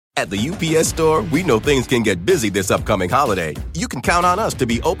At the UPS Store, we know things can get busy this upcoming holiday. You can count on us to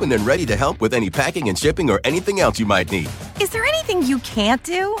be open and ready to help with any packing and shipping or anything else you might need. Is there anything you can't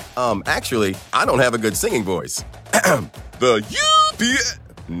do? Actually, I don't have a good singing voice. The UPS...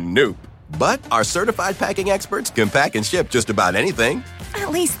 Nope. But our certified packing experts can pack and ship just about anything.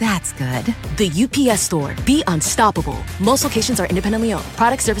 At least that's good. The UPS Store. Be unstoppable. Most locations are independently owned.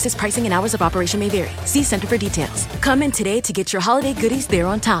 Product, services, pricing, and hours of operation may vary. See Center for details. Come in today to get your holiday goodies there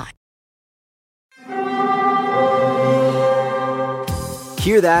on time.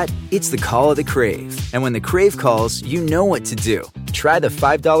 Hear that? It's the call of the Crave. And when the Crave calls, you know what to do. Try the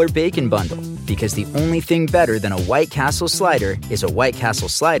 $5 Bacon Bundle. Because the only thing better than a White Castle slider is a White Castle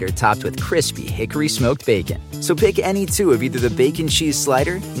slider topped with crispy hickory smoked bacon. So pick any two of either the Bacon Cheese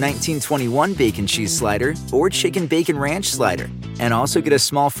Slider, 1921 Bacon Cheese Slider, or Chicken Bacon Ranch Slider. And also get a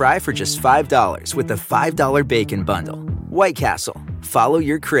small fry for just $5 with the $5 Bacon Bundle. White Castle. Follow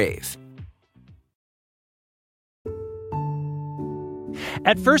your crave.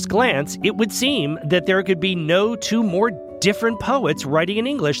 At first glance, it would seem that there could be no two more different poets writing in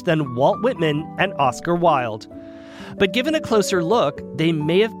English than Walt Whitman and Oscar Wilde. But given a closer look, they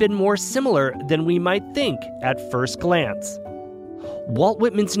may have been more similar than we might think at first glance. Walt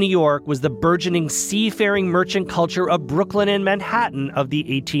Whitman's New York was the burgeoning seafaring merchant culture of Brooklyn and Manhattan of the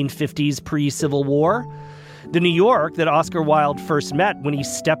 1850s pre-Civil War. The New York that Oscar Wilde first met when he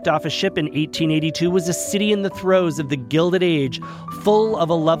stepped off a ship in 1882 was a city in the throes of the Gilded Age, full of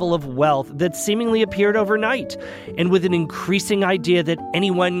a level of wealth that seemingly appeared overnight, and with an increasing idea that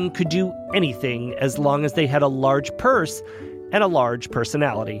anyone could do anything as long as they had a large purse and a large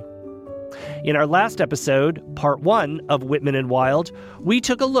personality. In our last episode, part 1 of Whitman and Wilde, we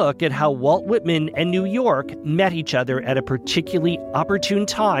took a look at how Walt Whitman and New York met each other at a particularly opportune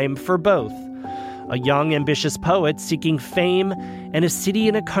time for both. A young, ambitious poet seeking fame, and a city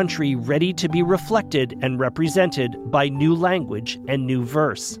and a country ready to be reflected and represented by new language and new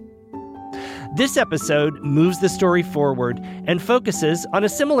verse. This episode moves the story forward and focuses on a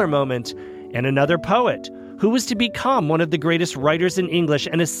similar moment and another poet who was to become one of the greatest writers in English,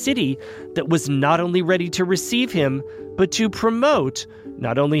 and a city that was not only ready to receive him, but to promote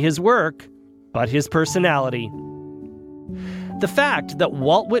not only his work, but his personality. The fact that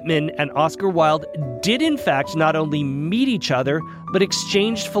Walt Whitman and Oscar Wilde did in fact not only meet each other, but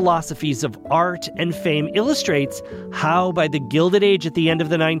exchanged philosophies of art and fame illustrates how, by the Gilded Age at the end of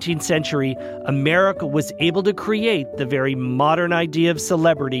the 19th century, America was able to create the very modern idea of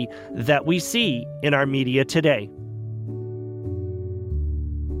celebrity that we see in our media today.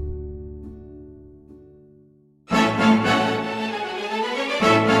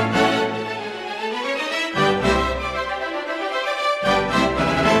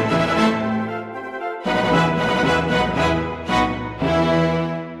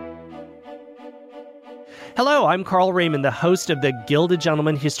 Hello, I'm Carl Raymond, the host of the Gilded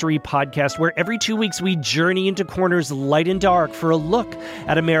Gentleman History Podcast, where every 2 weeks we journey into corners light and dark for a look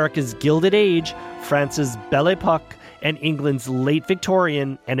at America's Gilded Age, France's Belle Epoque, and England's late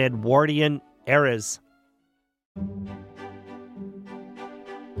Victorian and Edwardian eras.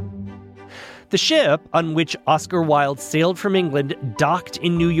 The ship on which Oscar Wilde sailed from England docked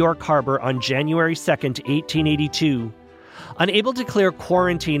in New York Harbor on January 2nd, 1882. Unable to clear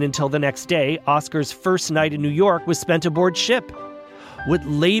quarantine until the next day, Oscar's first night in New York was spent aboard ship. What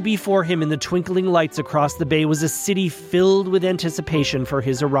lay before him in the twinkling lights across the bay was a city filled with anticipation for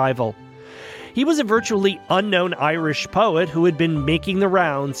his arrival. He was a virtually unknown Irish poet who had been making the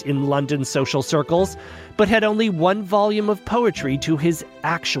rounds in London social circles, but had only one volume of poetry to his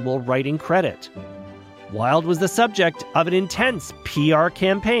actual writing credit. Wilde was the subject of an intense PR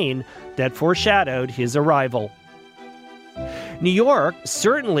campaign that foreshadowed his arrival. New York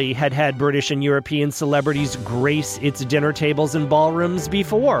certainly had had British and European celebrities grace its dinner tables and ballrooms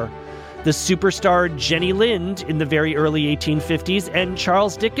before. The superstar Jenny Lind in the very early 1850s and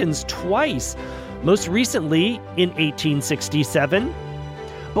Charles Dickens twice, most recently in 1867.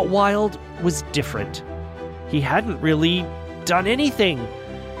 But Wilde was different. He hadn't really done anything.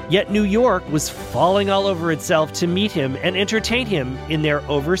 Yet New York was falling all over itself to meet him and entertain him in their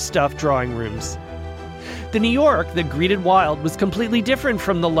overstuffed drawing rooms. The New York that greeted Wilde was completely different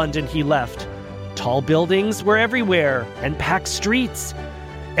from the London he left. Tall buildings were everywhere and packed streets.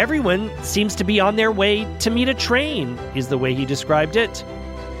 Everyone seems to be on their way to meet a train, is the way he described it.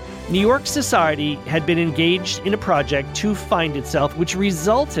 New York society had been engaged in a project to find itself, which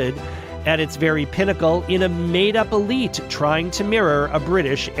resulted at its very pinnacle in a made-up elite trying to mirror a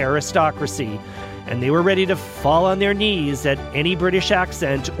British aristocracy. And they were ready to fall on their knees at any British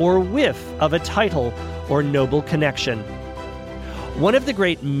accent or whiff of a title or noble connection. One of the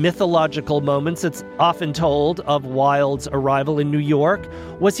great mythological moments that's often told of Wilde's arrival in New York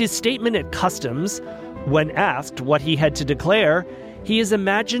was his statement at customs. When asked what he had to declare, he is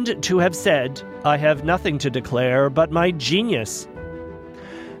imagined to have said, "I have nothing to declare but my genius."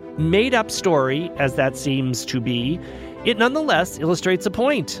 Made-up story, as that seems to be, it nonetheless illustrates a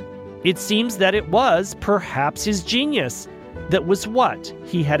point. It seems that it was perhaps his genius that was what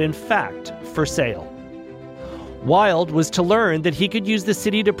he had in fact for sale. Wilde was to learn that he could use the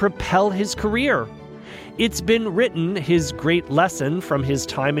city to propel his career. It's been written his great lesson from his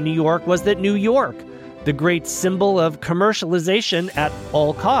time in New York was that New York, the great symbol of commercialization at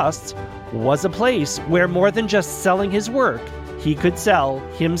all costs, was a place where more than just selling his work, he could sell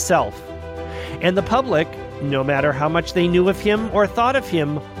himself. And the public, no matter how much they knew of him or thought of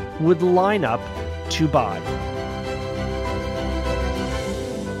him, would line up to buy.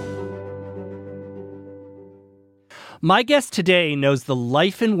 My guest today knows the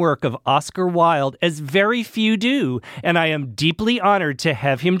life and work of Oscar Wilde as very few do, and I am deeply honored to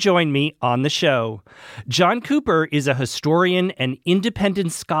have him join me on the show. John Cooper is a historian and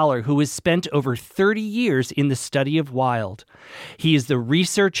independent scholar who has spent over 30 years in the study of Wilde. He is the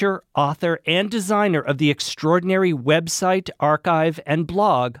researcher, author, and designer of the extraordinary website, archive, and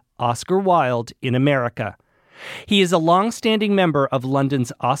blog Oscar Wilde in America. He is a long-standing member of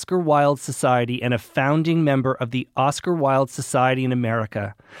London's Oscar Wilde Society and a founding member of the Oscar Wilde Society in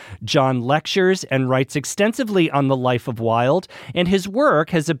America. John lectures and writes extensively on the life of Wilde, and his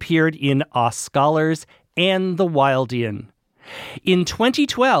work has appeared in Os Scholars and The Wildean. In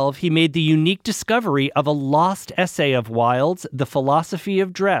 2012, he made the unique discovery of a lost essay of Wilde's, The Philosophy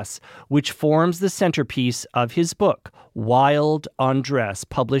of Dress, which forms the centerpiece of his book, Wilde on Dress,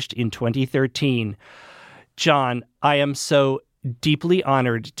 published in 2013. John, I am so deeply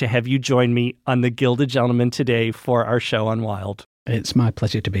honored to have you join me on the Gilded Gentleman today for our show on Wilde. It's my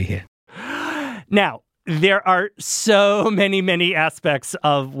pleasure to be here. Now, there are so many aspects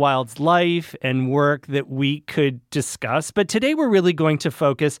of Wilde's life and work that we could discuss, but today we're really going to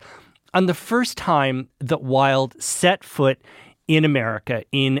focus on the first time that Wilde set foot in America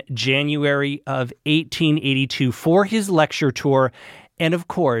in January of 1882 for his lecture tour and, of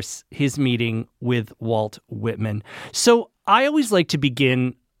course, his meeting with Walt Whitman. So I always like to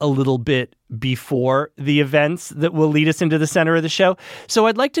begin a little bit before the events that will lead us into the center of the show. So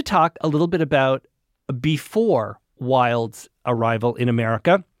I'd like to talk a little bit about before Wilde's arrival in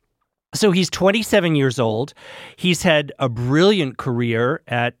America. So he's 27 years old. He's had a brilliant career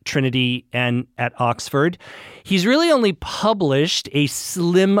at Trinity and at Oxford. He's really only published a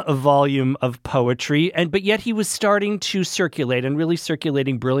slim volume of poetry, but yet he was starting to circulate, and really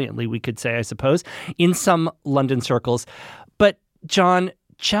circulating brilliantly, we could say, I suppose, in some London circles. But John,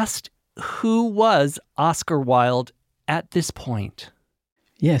 just who was Oscar Wilde at this point?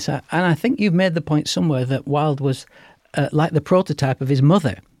 Yes, and I think you've made the point somewhere that Wilde was like the prototype of his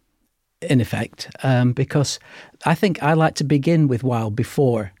mother, in effect, because I think I like to begin with Wilde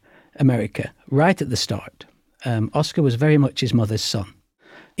before America, right at the start. Oscar was very much his mother's son,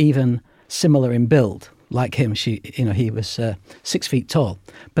 even similar in build, like him. He was 6 feet tall,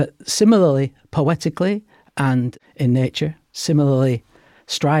 but similarly poetically and in nature, similarly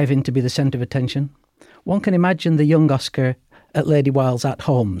striving to be the centre of attention. One can imagine the young Oscar at Lady Wilde's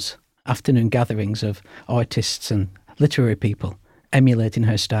at-homes, afternoon gatherings of artists and literary people, emulating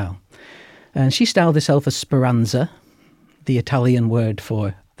her style. And she styled herself as Speranza, the Italian word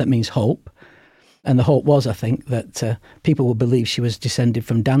that means hope. And the hope was, I think, that people would believe she was descended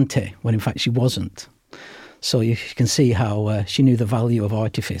from Dante, when in fact she wasn't. So you can see how she knew the value of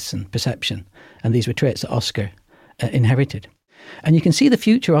artifice and perception. And these were traits that Oscar inherited. And you can see the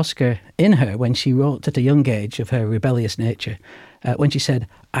future Oscar in her when she wrote at a young age of her rebellious nature, when she said,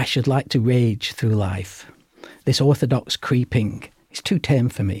 "I should like to rage through life. This orthodox creeping is too tame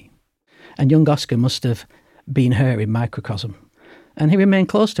for me." And young Oscar must have been her in microcosm. And he remained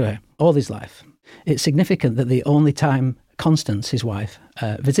close to her all his life. It's significant that the only time Constance, his wife,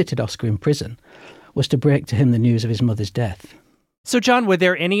 visited Oscar in prison was to break to him the news of his mother's death. So, John, were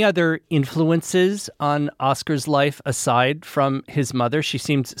there any other influences on Oscar's life aside from his mother? She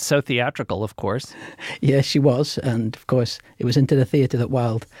seemed so theatrical, of course. Yes, she was. And, of course, it was into the theatre that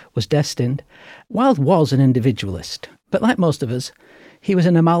Wilde was destined. Wilde was an individualist. But like most of us, he was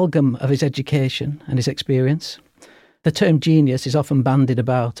an amalgam of his education and his experience. The term genius is often bandied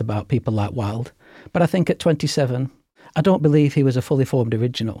about people like Wilde. But I think at 27, I don't believe he was a fully formed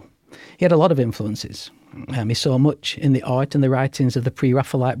original. He had a lot of influences. He saw much in the art and the writings of the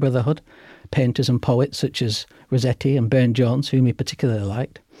pre-Raphaelite Brotherhood, painters and poets such as Rossetti and Burne-Jones, whom he particularly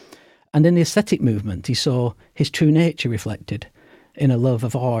liked. And in the aesthetic movement, he saw his true nature reflected in a love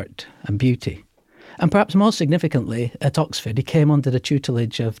of art and beauty. And perhaps most significantly, at Oxford, he came under the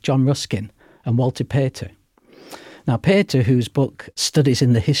tutelage of John Ruskin and Walter Pater. Now, Pater, whose book Studies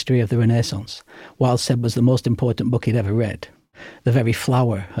in the History of the Renaissance, Wilde said was the most important book he'd ever read, the very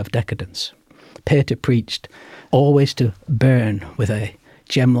flower of decadence. Pater preached always to burn with a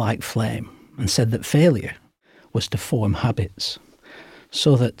gem-like flame and said that failure was to form habits,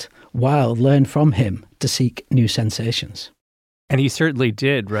 so that Wilde learned from him to seek new sensations. And he certainly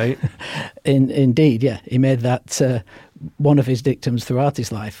did, right? Indeed, yeah. He made that one of his dictums throughout his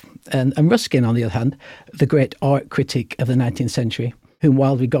life. And Ruskin, on the other hand, the great art critic of the 19th century, whom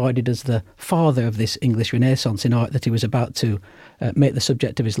Wilde regarded as the father of this English Renaissance in art that he was about to make the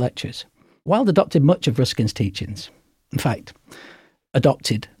subject of his lectures. Wilde adopted much of Ruskin's teachings. In fact,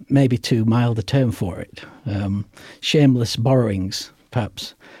 adopted maybe too mild a term for it. Shameless borrowings,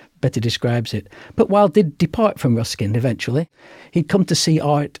 perhaps, better describes it. But Wilde did depart from Ruskin eventually. He'd come to see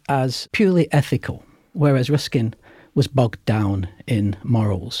art as purely ethical, whereas Ruskin was bogged down in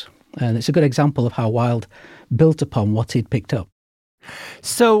morals. And it's a good example of how Wilde built upon what he'd picked up.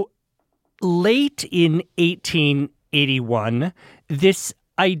 So late in 1881, this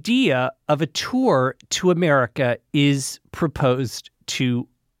idea of a tour to America is proposed to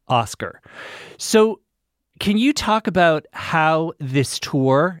Oscar. So can you talk about how this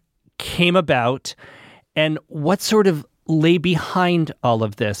tour came about and what sort of lay behind all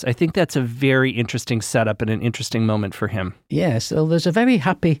of this? I think that's a very interesting setup and an interesting moment for him. Yes, so there's a very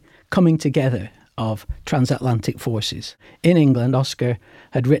happy coming together of transatlantic forces. In England, Oscar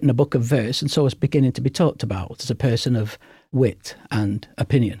had written a book of verse and so was beginning to be talked about as a person of wit and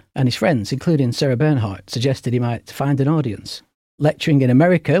opinion. And his friends, including Sarah Bernhardt, suggested he might find an audience. Lecturing in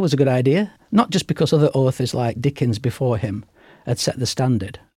America was a good idea, not just because other authors like Dickens before him had set the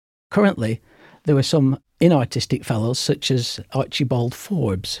standard. Currently, there were some inartistic fellows such as Archibald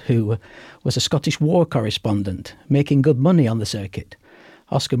Forbes, who was a Scottish war correspondent, making good money on the circuit.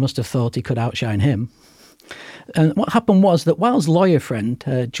 Oscar must have thought he could outshine him. And what happened was that Wilde's lawyer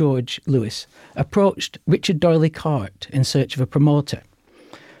friend, George Lewis, approached Richard D'Oyley Carte in search of a promoter.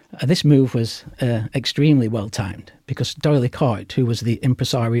 This move was extremely well-timed because D'Oyley Carte, who was the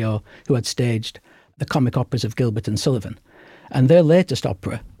impresario who had staged the comic operas of Gilbert and Sullivan, and their latest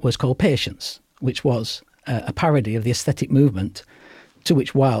opera was called Patience, which was a parody of the aesthetic movement to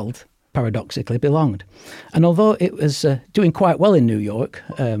which Wilde paradoxically belonged. And although it was doing quite well in New York,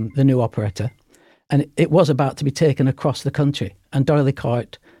 the new operetta, and it was about to be taken across the country, and D'Oyley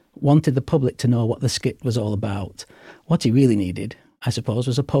Carte wanted the public to know what the skit was all about. What he really needed, I suppose,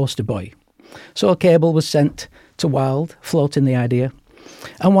 was a poster boy. So a cable was sent to Wilde, floating the idea,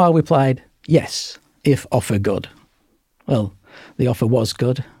 and Wilde replied, yes, if offer good. Well, the offer was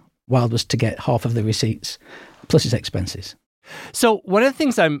good. Wilde was to get half of the receipts, plus his expenses. So one of the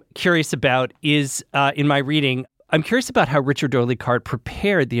things I'm curious about is, in my reading, I'm curious about how Richard D'Oyley Carte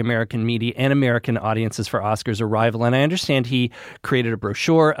prepared the American media and American audiences for Oscar's arrival. And I understand he created a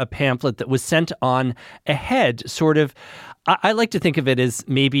brochure, a pamphlet that was sent on ahead, sort of. I like to think of it as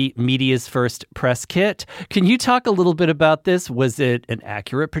maybe media's first press kit. Can you talk a little bit about this? Was it an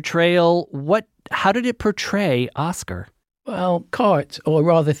accurate portrayal? How did it portray Oscar? Well, Carte, or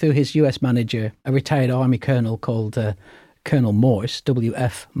rather through his US manager, a retired army colonel called Colonel Morse,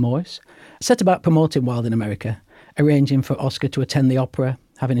 W.F. Morse, set about promoting Wilde in America, arranging for Oscar to attend the opera,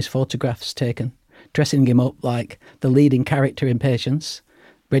 having his photographs taken, dressing him up like the leading character in Patience,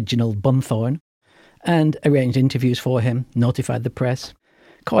 Reginald Bunthorne, and arranged interviews for him, notified the press.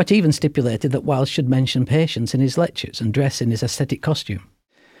 Carte even stipulated that Wilde should mention Patience in his lectures and dress in his aesthetic costume.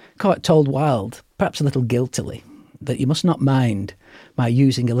 Carte told Wilde, perhaps a little guiltily, that you must not mind my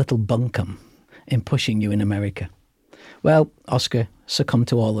using a little bunkum in pushing you in America. Well, Oscar succumbed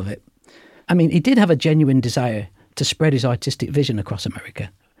to all of it. I mean, he did have a genuine desire to spread his artistic vision across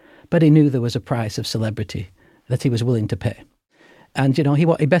America, but he knew there was a price of celebrity that he was willing to pay. And, you know, he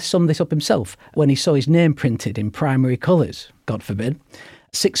best summed this up himself when he saw his name printed in primary colours, God forbid,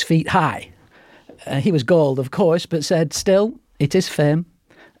 6 feet high. He was galled, of course, but said, still, it is fame,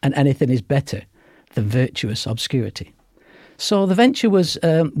 and anything is better than virtuous obscurity. So the venture was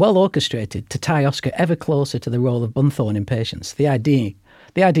well orchestrated to tie Oscar ever closer to the role of Bunthorne in Patience. The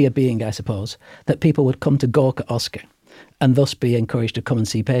idea being, I suppose, that people would come to gawk at Oscar and thus be encouraged to come and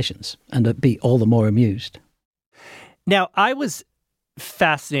see Patience and be all the more amused. Now, I was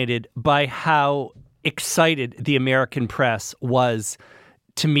fascinated by how excited the American press was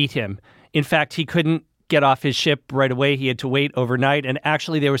to meet him. In fact, he couldn't get off his ship right away. He had to wait overnight. And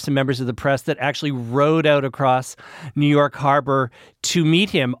actually, there were some members of the press that actually rowed out across New York Harbor to meet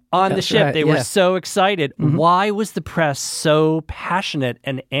him on the ship. Right, they were so excited. Mm-hmm. Why was the press so passionate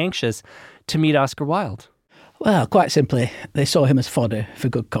and anxious to meet Oscar Wilde? Well, quite simply, they saw him as fodder for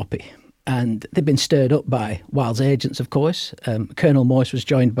good copy. And they'd been stirred up by Wilde's agents, of course. Colonel Morse was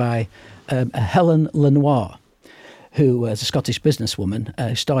joined by Helen Lenoir, who was a Scottish businesswoman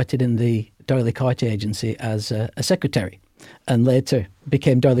who started in the D'Oyly Carte agency as a secretary and later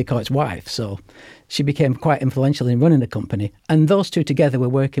became D'Oyly Carte's wife. So she became quite influential in running the company. And those two together were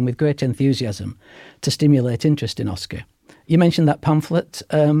working with great enthusiasm to stimulate interest in Oscar. You mentioned that pamphlet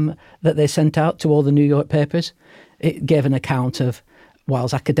that they sent out to all the New York papers. It gave an account of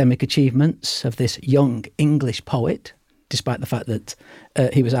Wilde's academic achievements, of this young English poet, despite the fact that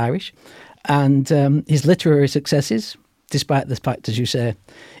he was Irish, and his literary successes, despite the fact, as you say,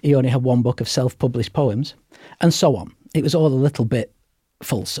 he only had one book of self-published poems, and so on. It was all a little bit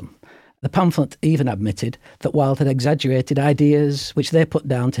fulsome. The pamphlet even admitted that Wilde had exaggerated ideas which they put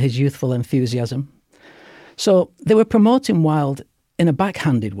down to his youthful enthusiasm. So they were promoting Wilde in a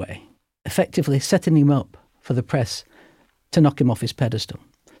backhanded way, effectively setting him up for the press to knock him off his pedestal.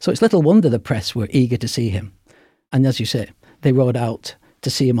 So it's little wonder the press were eager to see him. And as you say, they rowed out to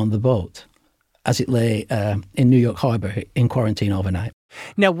see him on the boat as it lay in New York Harbor in quarantine overnight.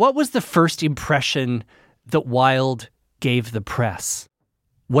 Now, what was the first impression that Wilde gave the press?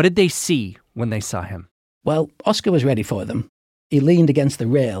 What did they see when they saw him? Well, Oscar was ready for them. He leaned against the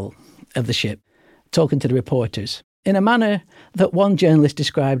rail of the ship, talking to the reporters in a manner that one journalist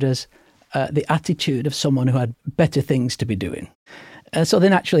described as the attitude of someone who had better things to be doing. So they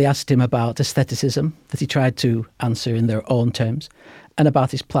naturally asked him about aestheticism, that he tried to answer in their own terms, and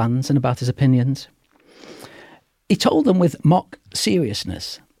about his plans and about his opinions. He told them with mock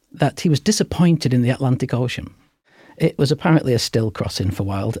seriousness that he was disappointed in the Atlantic Ocean. It was apparently a still crossing for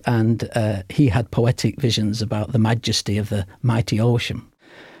Wilde, and he had poetic visions about the majesty of the mighty ocean.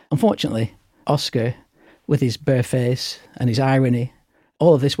 Unfortunately, Oscar, with his bare face and his irony,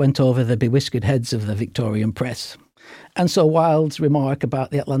 all of this went over the bewhiskered heads of the Victorian press. And so Wilde's remark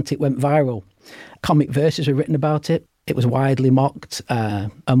about the Atlantic went viral. Comic verses were written about it. It was widely mocked.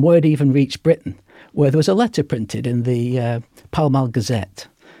 And word even reached Britain, where there was a letter printed in the Pall Mall Gazette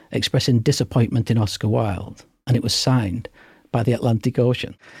expressing disappointment in Oscar Wilde. And it was signed by the Atlantic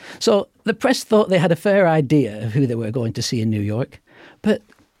Ocean. So the press thought they had a fair idea of who they were going to see in New York. But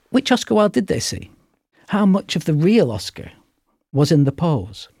which Oscar Wilde did they see? How much of the real Oscar was in the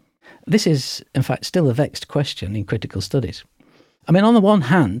pose? This is, in fact, still a vexed question in critical studies. I mean, on the one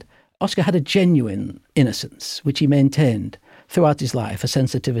hand, Oscar had a genuine innocence, which he maintained throughout his life, a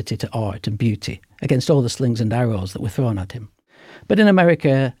sensitivity to art and beauty against all the slings and arrows that were thrown at him. But in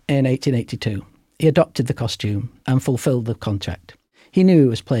America in 1882, he adopted the costume and fulfilled the contract. He knew he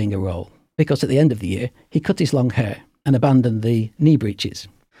was playing a role because at the end of the year, he cut his long hair and abandoned the knee breeches.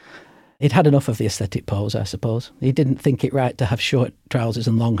 He'd had enough of the aesthetic pose, I suppose. He didn't think it right to have short trousers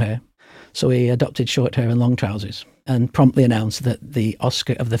and long hair. So he adopted short hair and long trousers and promptly announced that the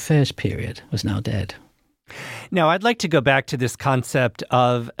Oscar of the first period was now dead. Now, I'd like to go back to this concept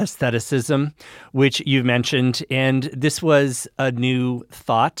of aestheticism, which you've mentioned. And this was a new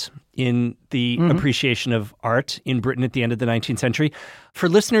thought in the appreciation of art in Britain at the end of the 19th century. For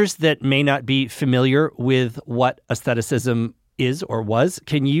listeners that may not be familiar with what aestheticism is or was,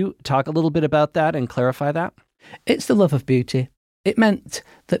 can you talk a little bit about that and clarify that? It's the love of beauty. It meant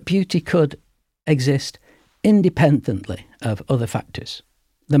that beauty could exist independently of other factors,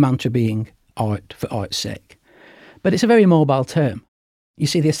 the mantra being art for art's sake. But it's a very mobile term. You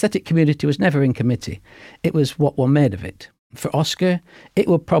see, the aesthetic community was never in committee. It was what one made of it. For Oscar, it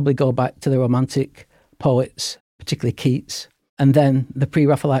would probably go back to the Romantic poets, particularly Keats, and then the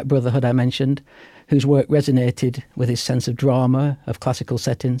pre-Raphaelite Brotherhood I mentioned, whose work resonated with his sense of drama, of classical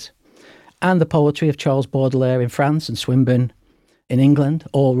settings, and the poetry of Charles Baudelaire in France and Swinburne in England,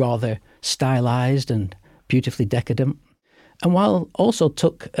 all rather stylised and beautifully decadent. And Wilde also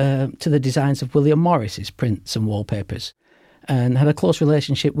took to the designs of William Morris's prints and wallpapers and had a close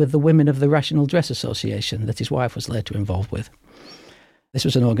relationship with the women of the Rational Dress Association that his wife was later involved with. This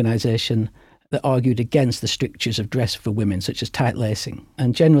was an organisation that argued against the strictures of dress for women, such as tight lacing,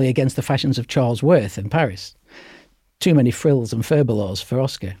 and generally against the fashions of Charles Worth in Paris. Too many frills and furbelows for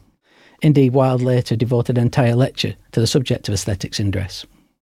Oscar. Indeed, Wilde later devoted an entire lecture to the subject of aesthetics in dress.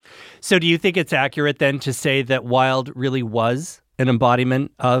 So do you think it's accurate then to say that Wilde really was an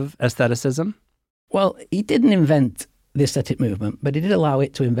embodiment of aestheticism? Well, he didn't invent the aesthetic movement, but he did allow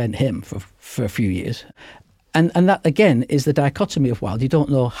it to invent him for a few years. And that, again, is the dichotomy of Wilde. You don't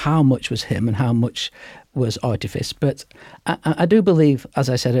know how much was him and how much was artifice. But I do believe, as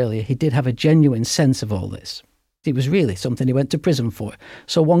I said earlier, he did have a genuine sense of all this. It was really something he went to prison for.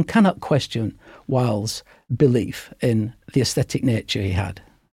 So one cannot question Wilde's belief in the aesthetic nature he had.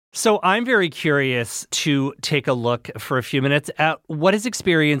 So I'm very curious to take a look for a few minutes at what his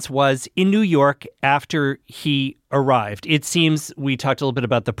experience was in New York after he arrived. It seems we talked a little bit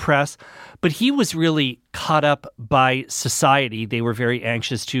about the press, but he was really caught up by society. They were very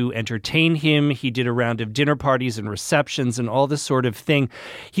anxious to entertain him. He did a round of dinner parties and receptions and all this sort of thing.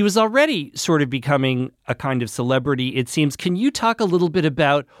 He was already sort of becoming a kind of celebrity, it seems. Can you talk a little bit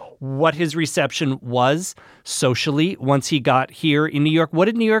about what his reception was socially once he got here in New York? What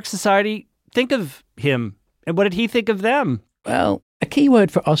did New York society think of him, and what did he think of them? Well, a key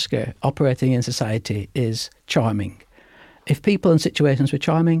word for Oscar operating in society is charming. If people and situations were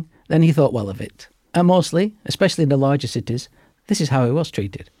charming, then he thought well of it. And mostly, especially in the larger cities, this is how he was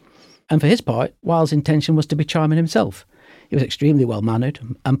treated. And for his part, Wilde's intention was to be charming himself. He was extremely well-mannered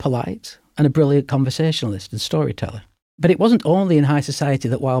and polite, and a brilliant conversationalist and storyteller. But it wasn't only in high society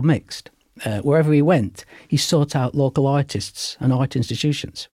that Wilde mixed. Wherever he went, he sought out local artists and art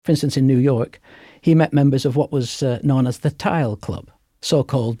institutions. For instance, in New York, he met members of what was known as the Tile Club, so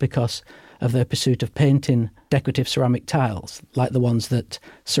called because of their pursuit of painting decorative ceramic tiles, like the ones that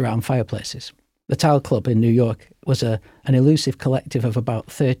surround fireplaces. The Tile Club in New York was an elusive collective of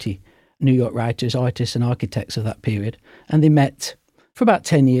about 30 New York writers, artists and architects of that period, and they met for about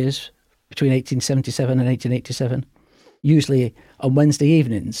 10 years, between 1877 and 1887, usually on Wednesday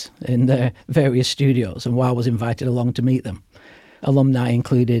evenings in their various studios, and Wilde was invited along to meet them. Alumni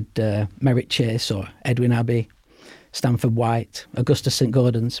included Merritt Chase or Edwin Abbey, Stanford White, Augustus St.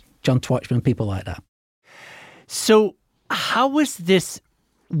 Gaudens, John Twatchman, people like that. So how was this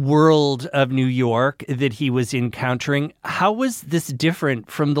world of New York that he was encountering, how was this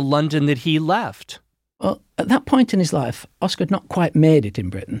different from the London that he left? Well, at that point in his life, Oscar had not quite made it in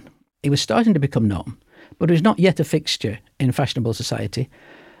Britain. He was starting to become known, but he was not yet a fixture in fashionable society.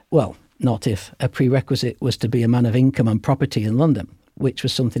 Well, not if a prerequisite was to be a man of income and property in London, which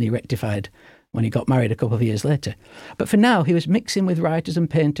was something he rectified when he got married a couple of years later. But for now, he was mixing with writers and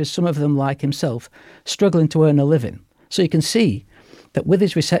painters, some of them like himself, struggling to earn a living. So you can see that with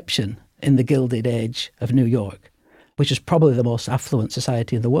his reception in the Gilded Age of New York, which was probably the most affluent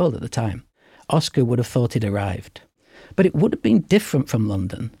society in the world at the time, Oscar would have thought he'd arrived. But it would have been different from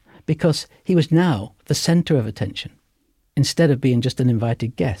London because he was now the centre of attention instead of being just an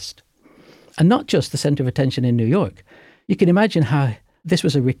invited guest. And not just the centre of attention in New York. You can imagine how this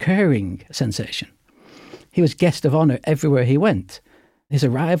was a recurring sensation. He was guest of honour everywhere he went. His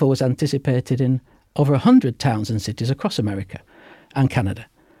arrival was anticipated in over 100 towns and cities across America and Canada.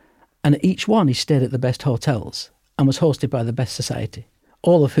 And at each one he stayed at the best hotels and was hosted by the best society,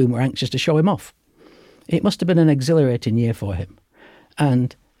 all of whom were anxious to show him off. It must have been an exhilarating year for him.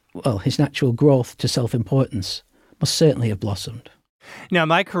 And, well, his natural growth to self-importance must certainly have blossomed. Now,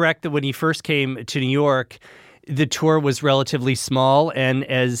 am I correct that when he first came to New York, the tour was relatively small, and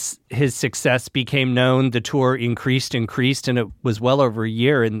as his success became known, the tour increased, and it was well over a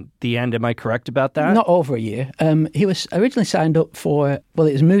year in the end? Am I correct about that? Not over a year. He was originally signed up for, well,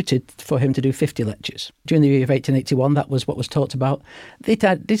 it was mooted for him to do 50 lectures. During the year of 1881, that was what was talked about. They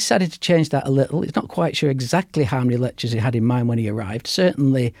decided to change that a little. It's not quite sure exactly how many lectures he had in mind when he arrived.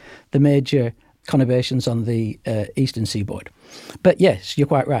 Certainly the major conurbations on the eastern seaboard. But yes, you're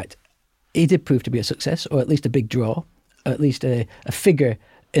quite right. He did prove to be a success, or at least a big draw, or at least a figure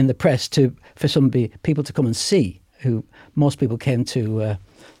in the press for some people to come and see, who most people came to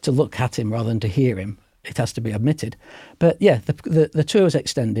look at him rather than to hear him. It has to be admitted. But yeah, the tour was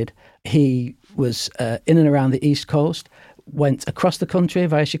extended. He was in and around the East Coast, went across the country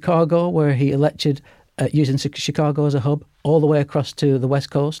via Chicago, where he lectured using Chicago as a hub, all the way across to the West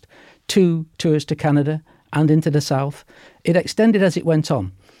Coast, 2 tours to Canada and into the South. It extended as it went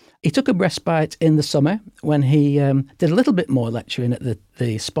on. He took a respite in the summer when he did a little bit more lecturing at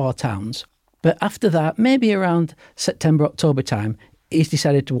the spa towns. But after that, maybe around September, October time, he's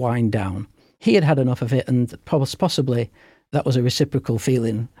decided to wind down. He had had enough of it, and possibly that was a reciprocal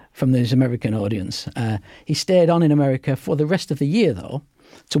feeling from his American audience. He stayed on in America for the rest of the year, though,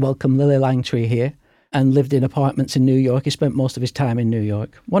 to welcome Lily Langtry here, and lived in apartments in New York. He spent most of his time in New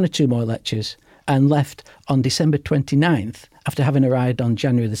York, 1 or 2 more lectures, and left on December 29th after having arrived on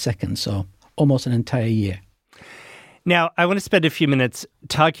January the 2nd, so almost an entire year. Now, I want to spend a few minutes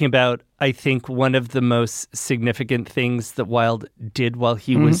talking about, I think, one of the most significant things that Wilde did while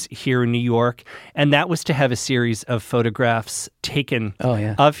he was here in New York, and that was to have a series of photographs taken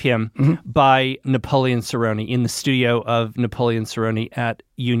of him by Napoleon Seroni in the studio of Napoleon Seroni at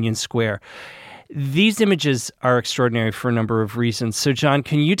Union Square. These images are extraordinary for a number of reasons. So, John,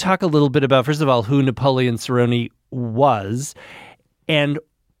 can you talk a little bit about, first of all, who Napoleon Seroni was and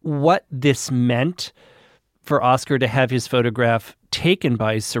what this meant for Oscar to have his photograph taken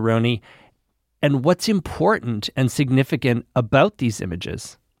by Seroni, and what's important and significant about these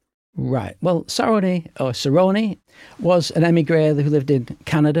images? Right. Well, Seroni was an emigre who lived in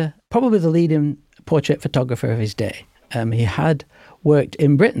Canada, probably the leading portrait photographer of his day. He had worked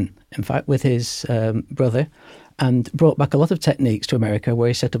in Britain, in fact, with his brother, and brought back a lot of techniques to America, where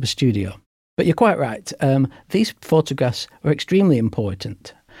he set up a studio. But you're quite right. These photographs were extremely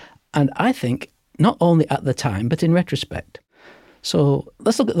important, and I think not only at the time, but in retrospect. So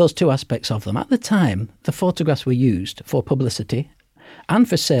let's look at those two aspects of them. At the time, the photographs were used for publicity and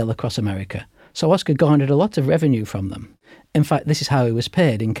for sale across America. So Oscar garnered a lot of revenue from them. In fact, this is how he was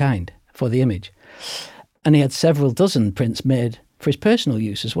paid in kind for the image. And he had several dozen prints made for his personal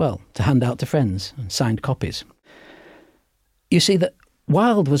use as well, to hand out to friends and signed copies. You see that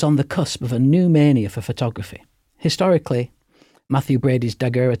Wilde was on the cusp of a new mania for photography. Historically, Matthew Brady's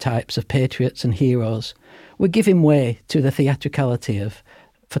daguerreotypes of patriots and heroes were giving way to the theatricality of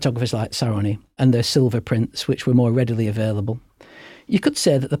photographers like Seroni and their silver prints, which were more readily available. You could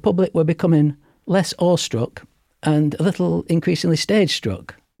say that the public were becoming less awestruck and a little increasingly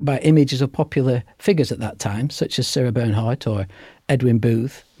stage-struck by images of popular figures at that time, such as Sarah Bernhardt or Edwin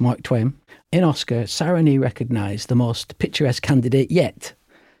Booth, Mark Twain. In Oscar, Seroni recognised the most picturesque candidate yet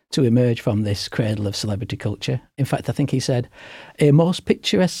to emerge from this cradle of celebrity culture. In fact, I think he said, a most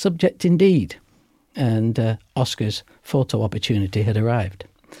picturesque subject indeed. And Oscar's photo opportunity had arrived.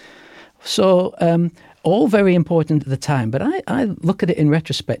 So, all very important at the time, but I look at it in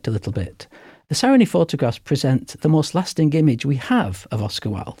retrospect a little bit. The Seroni photographs present the most lasting image we have of Oscar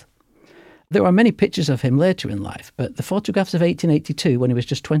Wilde. There are many pictures of him later in life, but the photographs of 1882, when he was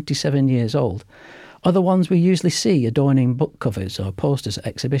just 27 years old, are the ones we usually see adorning book covers or posters at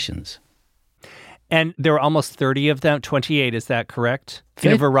exhibitions. And there are almost 30 of them, 28, is that correct?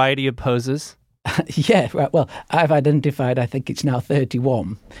 In a variety of poses? Yeah, right. Well, I've identified, I think it's now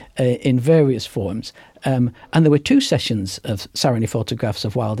 31 in various forms. And there were 2 sessions of Seroni photographs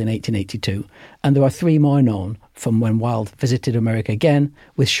of Wilde in 1882, and there are 3 more known from when Wilde visited America again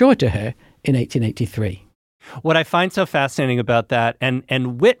with shorter hair in 1883. What I find so fascinating about that,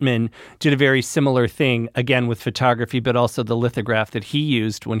 and Whitman did a very similar thing, again with photography, but also the lithograph that he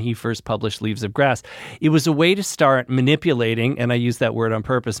used when he first published Leaves of Grass. It was a way to start manipulating, and I use that word on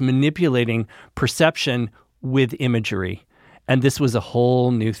purpose, manipulating perception with imagery. And this was a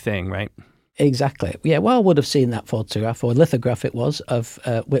whole new thing, right? Exactly. Yeah, Wilde would have seen that photograph, or lithograph it was, of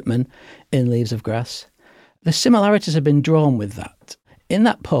Whitman in Leaves of Grass. The similarities have been drawn with that. In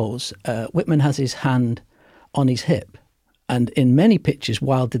that pose, Whitman has his hand on his hip. And in many pictures,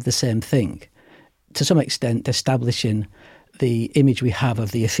 Wilde did the same thing, to some extent establishing the image we have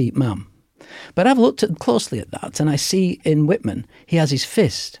of the effete man. But I've looked closely at that, and I see in Whitman, he has his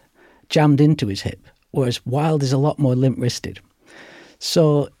fist jammed into his hip, whereas Wilde is a lot more limp-wristed.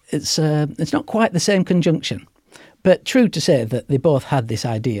 So it's not quite the same conjunction. But true to say that they both had this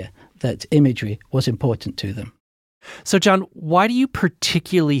idea that imagery was important to them. So, John, why do you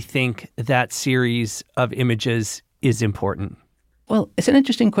particularly think that series of images is important? Well, it's an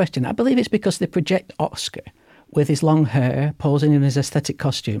interesting question. I believe it's because they project Oscar with his long hair, posing in his aesthetic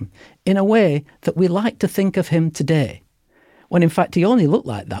costume, in a way that we like to think of him today, when in fact he only looked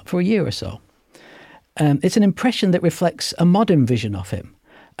like that for a year or so. It's an impression that reflects a modern vision of him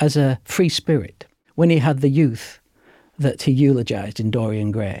as a free spirit, when he had the youth that he eulogised in Dorian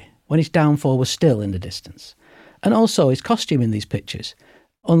Gray, when his downfall was still in the distance. And also his costume in these pictures,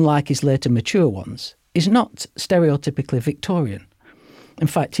 unlike his later mature ones, is not stereotypically Victorian. In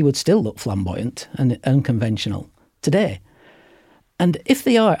fact, he would still look flamboyant and unconventional today. And if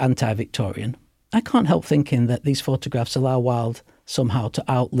they are anti-Victorian, I can't help thinking that these photographs allow Wilde somehow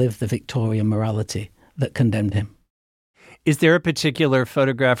to outlive the Victorian morality that condemned him. Is there a particular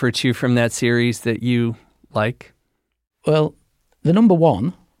photograph or two from that series that you like? Well, the number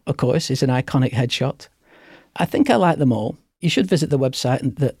 1, of course, is an iconic headshot. I think I like them all. You should visit the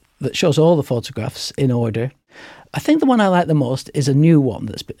website that shows all the photographs in order. I think the one I like the most is a new one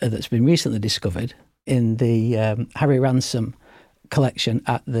that's been recently discovered in the Harry Ransom collection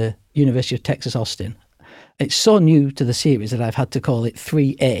at the University of Texas, Austin. It's so new to the series that I've had to call it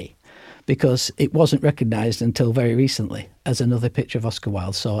 3A. because it wasn't recognised until very recently as another picture of Oscar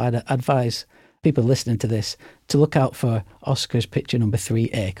Wilde. So I'd advise people listening to this to look out for Oscar's picture number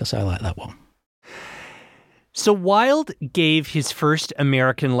 3A, because I like that one. So Wilde gave his first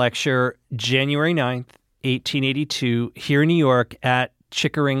American lecture January 9th, 1882, here in New York at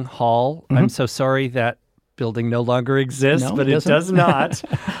Chickering Hall. I'm so sorry that building no longer exists, but it does not.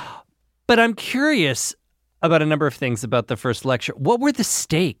 But I'm curious about a number of things about the first lecture. What were the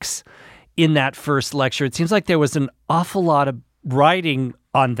stakes in that first lecture? It seems like there was an awful lot of writing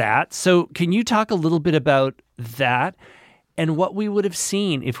on that. So can you talk a little bit about that and what we would have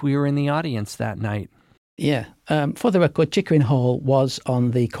seen if we were in the audience that night? Yeah. For the record, Chickering Hall was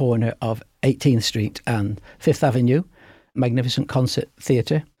on the corner of 18th Street and 5th Avenue, magnificent concert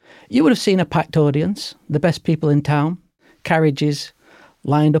theatre. You would have seen a packed audience, the best people in town, carriages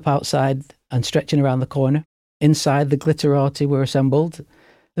lined up outside and stretching around the corner. Inside, the glitterati were assembled.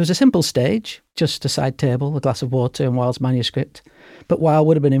 There was a simple stage, just a side table, a glass of water and Wilde's manuscript. But Wilde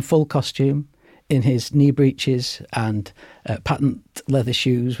would have been in full costume, in his knee breeches and patent leather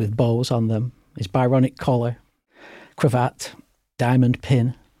shoes with bows on them, his Byronic collar, cravat, diamond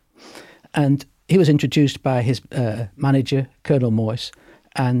pin. And he was introduced by his manager, Colonel Morse,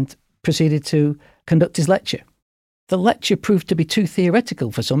 and proceeded to conduct his lecture. The lecture proved to be too theoretical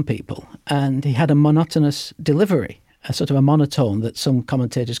for some people, and he had a monotonous delivery, a sort of a monotone that some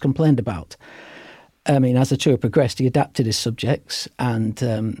commentators complained about. I mean, as the tour progressed, he adapted his subjects and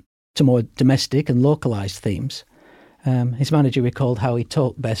to more domestic and localised themes. His manager recalled how he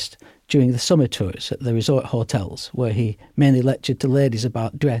talked best during the summer tours at the resort hotels, where he mainly lectured to ladies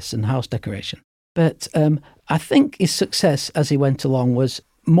about dress and house decoration. But I think his success as he went along was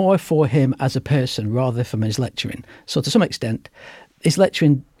more for him as a person rather from his lecturing. So to some extent, his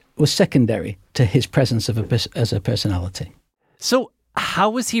lecturing was secondary to his presence as a personality. So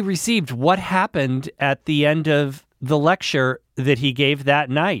how was he received? What happened at the end of the lecture that he gave that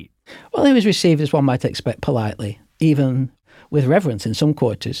night? Well, he was received, as one might expect, politely, even with reverence in some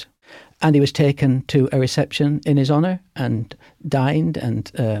quarters. And he was taken to a reception in his honour and dined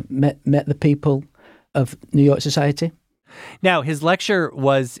and met the people of New York society. Now, his lecture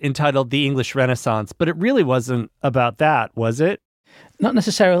was entitled The English Renaissance, but it really wasn't about that, was it? Not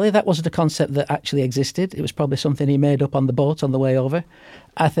necessarily. That wasn't a concept that actually existed. It was probably something he made up on the boat on the way over.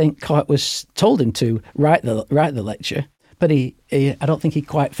 I think Court was told him to write the lecture, but I don't think he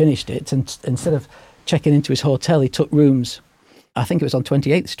quite finished it. And instead of checking into his hotel, he took rooms, I think it was on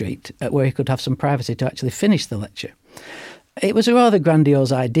 28th Street, where he could have some privacy to actually finish the lecture. It was a rather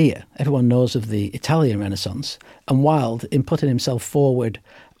grandiose idea. Everyone knows of the Italian Renaissance, and Wilde, in putting himself forward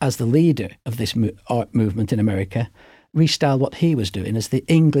as the leader of this art movement in America, restyled what he was doing as the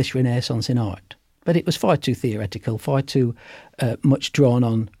English Renaissance in art. But it was far too theoretical, far too much drawn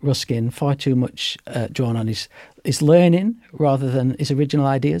on Ruskin, far too much drawn on his learning rather than his original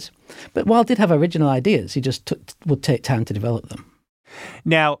ideas. But Wilde did have original ideas. He just would take time to develop them.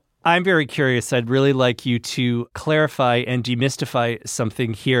 Now, I'm very curious. I'd really like you to clarify and demystify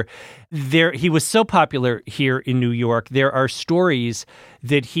something here. He was so popular here in New York. There are stories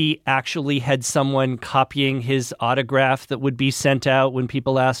that he actually had someone copying his autograph that would be sent out when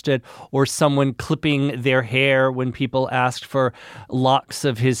people asked it, or someone clipping their hair when people asked for locks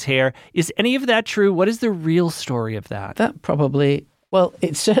of his hair. Is any of that true? What is the real story of that? Well,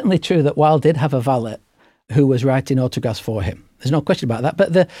 it's certainly true that Wilde did have a valet who was writing autographs for him. There's no question about that.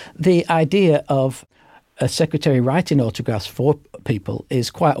 But the idea of a secretary writing autographs for people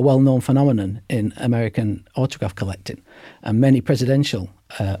is quite a well-known phenomenon in American autograph collecting. And many presidential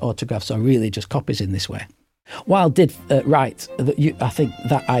autographs are really just copies in this way. Wilde did write, I think,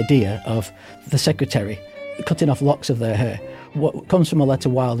 that idea of the secretary cutting off locks of their hair. What comes from a letter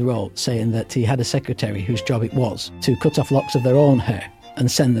Wilde wrote saying that he had a secretary whose job it was to cut off locks of their own hair and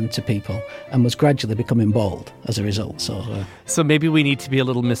send them to people, and was gradually becoming bald as a result. So maybe we need to be a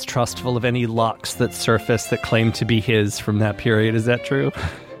little mistrustful of any locks that surface that claim to be his from that period. Is that true?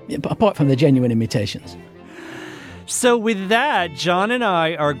 Yeah, but apart from the genuine imitations. So with that, John and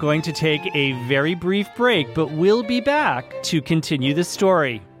I are going to take a very brief break, but we'll be back to continue the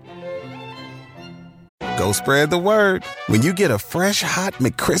story. Go spread the word. When you get a fresh, hot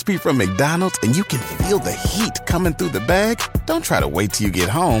McCrispy from McDonald's and you can feel the heat coming through the bag, don't try to wait till you get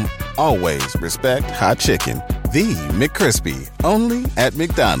home. Always respect hot chicken. The McCrispy, only at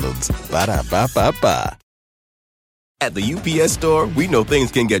McDonald's. Ba-da-ba-ba-ba. At the UPS Store, we know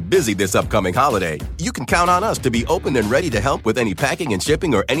things can get busy this upcoming holiday. You can count on us to be open and ready to help with any packing and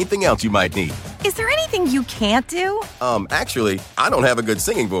shipping or anything else you might need. Is there anything you can't do? Actually, I don't have a good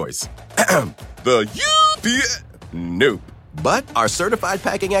singing voice. The UPS... Nope. But our certified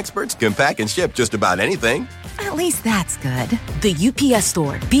packing experts can pack and ship just about anything. At least that's good. The UPS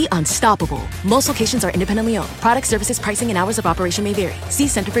Store. Be unstoppable. Most locations are independently owned. Product services, pricing, and hours of operation may vary. See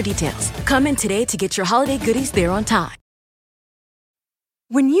Center for details. Come in today to get your holiday goodies there on time.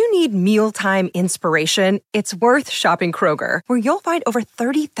 When you need mealtime inspiration, it's worth shopping Kroger, where you'll find over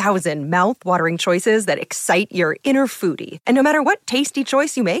 30,000 mouth-watering choices that excite your inner foodie. And no matter what tasty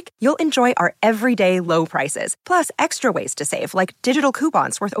choice you make, you'll enjoy our everyday low prices, plus extra ways to save, like digital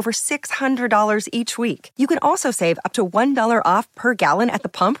coupons worth over $600 each week. You can also save up to $1 off per gallon at the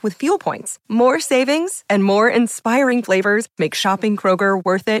pump with fuel points. More savings and more inspiring flavors make shopping Kroger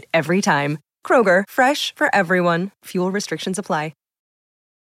worth it every time. Kroger, fresh for everyone. Fuel restrictions apply.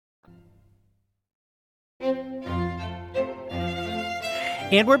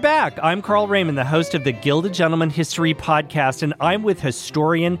 And we're back. I'm Carl Raymond, the host of the Gilded Gentleman History Podcast, and I'm with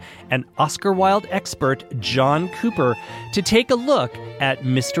historian and Oscar Wilde expert John Cooper to take a look at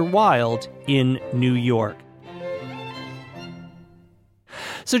Mr. Wilde in New York.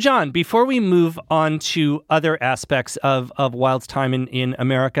 So, John, before we move on to other aspects of Wilde's time in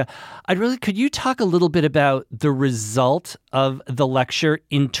America, could you talk a little bit about the result of the lecture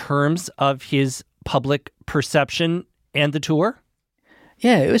in terms of his public perception and the tour?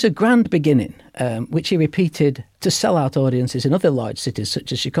 Yeah, it was a grand beginning, which he repeated to sell out audiences in other large cities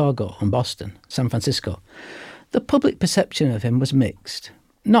such as Chicago and Boston, San Francisco. The public perception of him was mixed,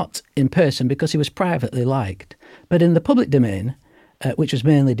 not in person because he was privately liked, but in the public domain, which was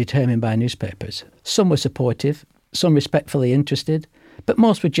mainly determined by newspapers. Some were supportive, some respectfully interested, but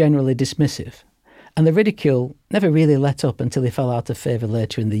most were generally dismissive. And the ridicule never really let up until he fell out of favour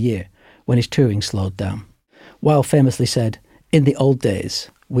later in the year, when his touring slowed down. Wilde famously said, "In the old days,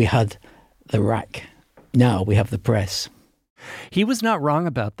 we had the rack. Now we have the press." He was not wrong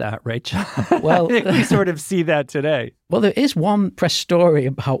about that, right, John? Well, I think we sort of see that today. Well, there is one press story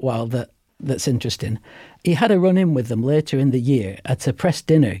about Wilde that's interesting. He had a run-in with them later in the year at a press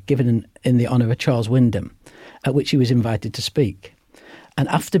dinner given in the honour of Charles Wyndham, at which he was invited to speak. And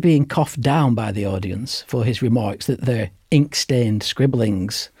after being coughed down by the audience for his remarks that their ink-stained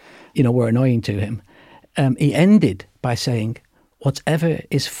scribblings, were annoying to him, he ended by saying, "Whatever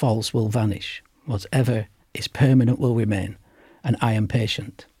is false will vanish. Whatever is permanent will remain. And I am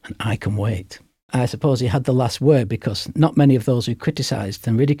patient, and I can wait." I suppose he had the last word because not many of those who criticised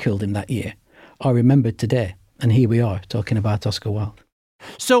and ridiculed him that year are remembered today. And here we are talking about Oscar Wilde.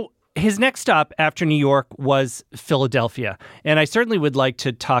 So his next stop after New York was Philadelphia. And I certainly would like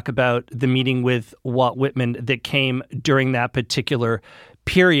to talk about the meeting with Walt Whitman that came during that particular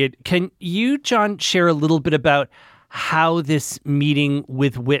period. Can you, John, share a little bit about how this meeting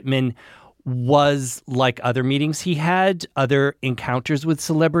with Whitman was like other meetings he had, other encounters with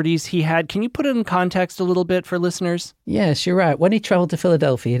celebrities he had? Can you put it in context a little bit for listeners? Yes, you're right. When he travelled to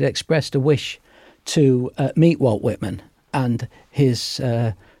Philadelphia, he'd expressed a wish to meet Walt Whitman, and his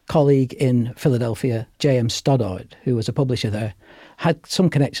colleague in Philadelphia, J.M. Stoddard, who was a publisher there, had some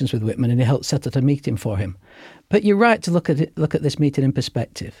connections with Whitman, and he helped set up a meeting for him. But you're right to look at this meeting in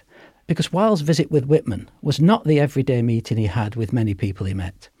perspective, because Wilde's visit with Whitman was not the everyday meeting he had with many people he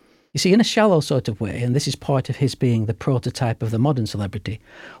met. You see, in a shallow sort of way, and this is part of his being the prototype of the modern celebrity,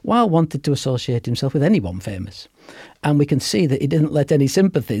 Wilde wanted to associate himself with anyone famous. And we can see that he didn't let any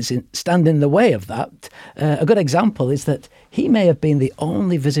sympathies stand in the way of that. A good example is that he may have been the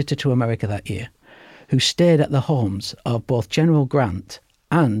only visitor to America that year who stayed at the homes of both General Grant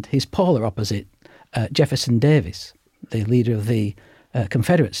and his polar opposite, Jefferson Davis, the leader of the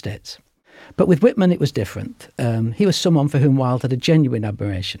Confederate States. But with Whitman, it was different. He was someone for whom Wilde had a genuine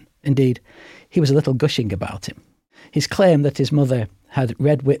admiration. Indeed, he was a little gushing about him. His claim that his mother had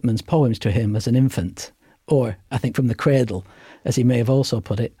read Whitman's poems to him as an infant, or, I think, from the cradle, as he may have also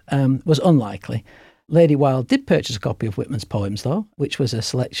put it, was unlikely. Lady Wilde did purchase a copy of Whitman's poems, though, which was a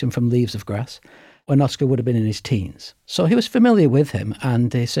selection from Leaves of Grass, when Oscar would have been in his teens. So he was familiar with him,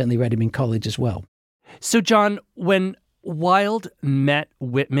 and he certainly read him in college as well. So, John, when Wilde met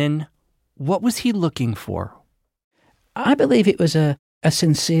Whitman, what was he looking for? I believe it was a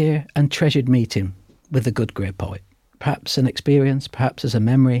sincere and treasured meeting with the good great poet. Perhaps an experience, perhaps as a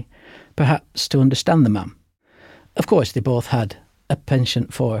memory, perhaps to understand the man. Of course, they both had a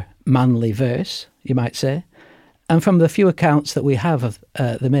penchant for manly verse, you might say. And from the few accounts that we have of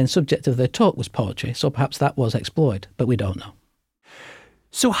the main subject of their talk was poetry, so perhaps that was explored, but we don't know.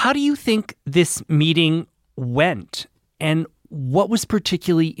 So how do you think this meeting went? And what was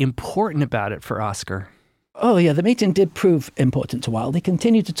particularly important about it for Oscar? Oh, yeah, the meeting did prove important to Wilde. He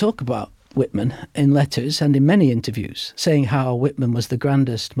continued to talk about Whitman in letters and in many interviews, saying how Whitman was the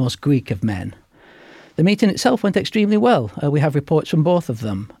grandest, most Greek of men. The meeting itself went extremely well. We have reports from both of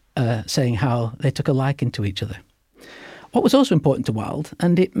them saying how they took a liking to each other. What was also important to Wilde,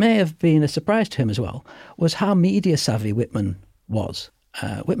 and it may have been a surprise to him as well, was how media savvy Whitman was.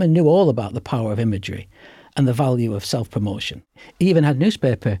 Whitman knew all about the power of imagery and the value of self-promotion. He even had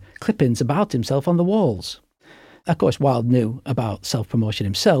newspaper clippings about himself on the walls. Of course, Wilde knew about self-promotion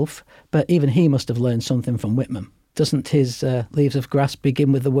himself, but even he must have learned something from Whitman. Doesn't his Leaves of Grass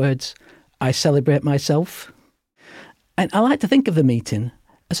begin with the words, "I celebrate myself"? And I like to think of the meeting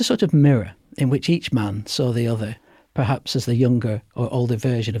as a sort of mirror in which each man saw the other, perhaps as the younger or older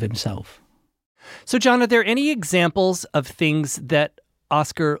version of himself. So, John, are there any examples of things that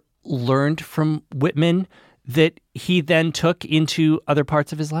Oscar learned from Whitman that he then took into other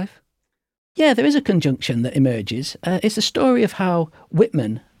parts of his life? Yeah, there is a conjunction that emerges. It's the story of how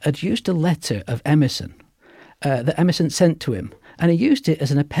Whitman had used a letter of Emerson that Emerson sent to him, and he used it as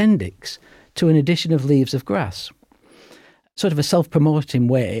an appendix to an edition of Leaves of Grass. Sort of a self-promoting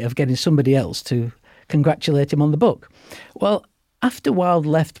way of getting somebody else to congratulate him on the book. Well, after Wilde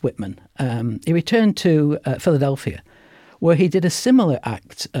left Whitman, he returned to Philadelphia, where he did a similar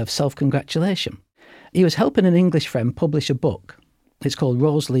act of self-congratulation. He was helping an English friend publish a book. It's called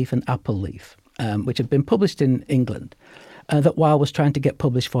Rose Leaf and Apple Leaf, which had been published in England, that Wilde was trying to get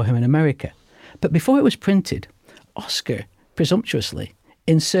published for him in America. But before it was printed, Oscar presumptuously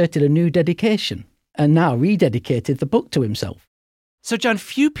inserted a new dedication and now rededicated the book to himself. So, John,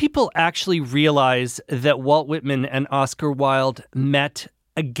 few people actually realize that Walt Whitman and Oscar Wilde met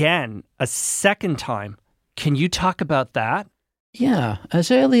again, a second time. Can you talk about that? Yeah, as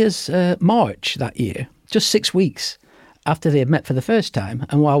early as March that year, just 6 weeks after they had met for the first time,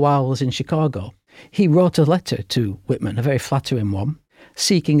 and while Wilde was in Chicago, he wrote a letter to Whitman, a very flattering one,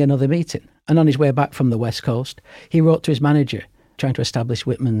 seeking another meeting. And on his way back from the West Coast, he wrote to his manager, trying to establish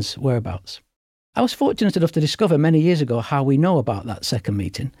Whitman's whereabouts. I was fortunate enough to discover many years ago how we know about that second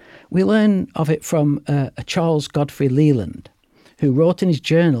meeting. We learn of it from a Charles Godfrey Leland, who wrote in his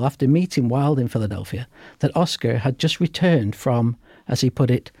journal after meeting Wilde in Philadelphia that Oscar had just returned from, as he put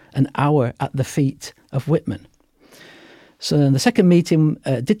it, an hour at the feet of Whitman. So the second meeting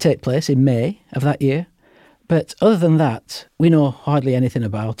did take place in May of that year, but other than that, we know hardly anything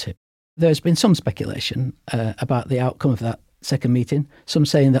about it. There's been some speculation about the outcome of that second meeting, some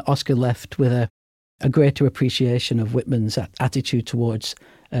saying that Oscar left with a greater appreciation of Whitman's attitude towards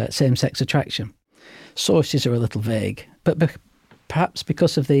same-sex attraction. Sources are a little vague, but perhaps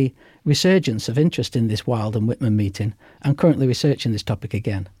because of the resurgence of interest in this Wilde and Whitman meeting, I'm currently researching this topic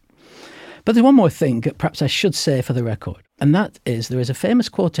again. But there's one more thing that perhaps I should say for the record, and that is there is a famous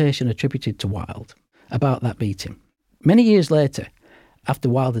quotation attributed to Wilde about that meeting. Many years later, after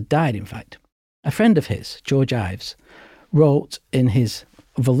Wilde had died, in fact, a friend of his, George Ives, wrote in his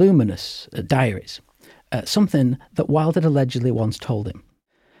voluminous diaries something that Wilde had allegedly once told him.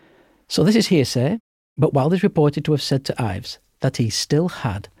 So this is hearsay, but Wilde is reported to have said to Ives that he still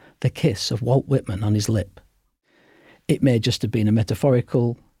had the kiss of Walt Whitman on his lip. It may just have been a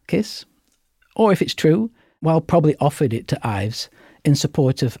metaphorical kiss, or if it's true, Wilde probably offered it to Ives in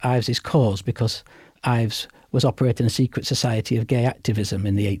support of Ives's cause, because Ives was operating a secret society of gay activism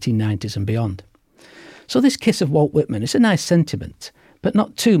in the 1890s and beyond. So this kiss of Walt Whitman is a nice sentiment, but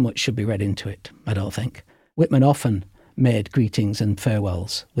not too much should be read into it, I don't think. Whitman often made greetings and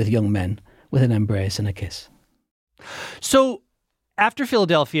farewells with young men with an embrace and a kiss. So after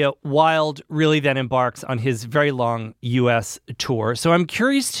Philadelphia, Wilde really then embarks on his very long U.S. tour. So I'm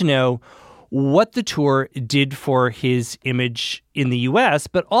curious to know what the tour did for his image in the U.S.,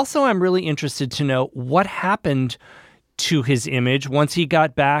 but also I'm really interested to know what happened to his image once he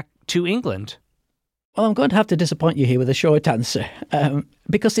got back to England. Well, I'm going to have to disappoint you here with a short answer,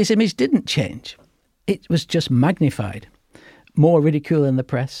 because his image didn't change. It was just magnified, more ridicule in the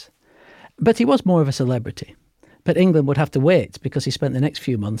press. But he was more of a celebrity. But England would have to wait because he spent the next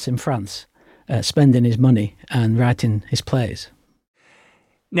few months in France, spending his money and writing his plays.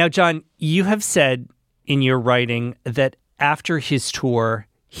 Now, John, you have said in your writing that after his tour,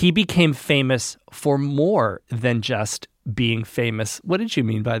 he became famous for more than just being famous. What did you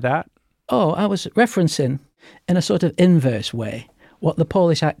mean by that? Oh, I was referencing, in a sort of inverse way, what the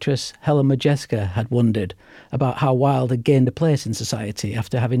Polish actress Helen Modjeska had wondered about how Wilde had gained a place in society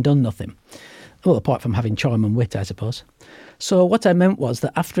after having done nothing. Well, apart from having charm and wit, I suppose. So what I meant was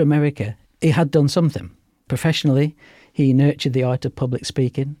that after America, he had done something. Professionally, he nurtured the art of public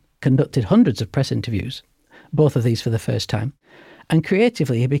speaking, conducted hundreds of press interviews, both of these for the first time, and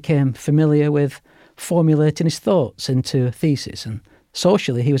creatively he became familiar with formulating his thoughts into a thesis, and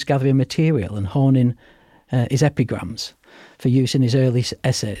socially he was gathering material and honing his epigrams for use in his early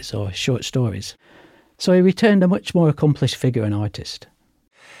essays or short stories. So he returned a much more accomplished figure and artist.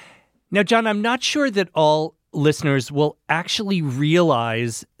 Now, John, I'm not sure that all listeners will actually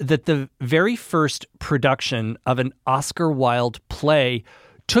realize that the very first production of an Oscar Wilde play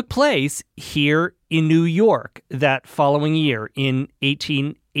took place here in New York that following year in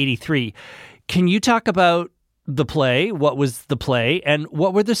 1883. Can you talk about the play? What was the play, and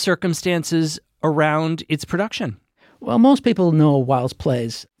what were the circumstances around its production? Well, most people know Wilde's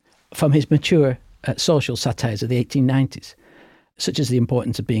plays from his mature social satires of the 1890s, such as The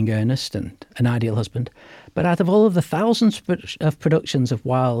Importance of Being Earnest and An Ideal Husband. But out of all of the thousands of productions of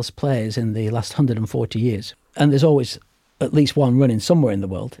Wilde's plays in the last 140 years, and there's always at least one running somewhere in the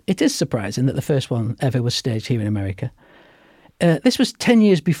world, it is surprising that the first one ever was staged here in America. This was 10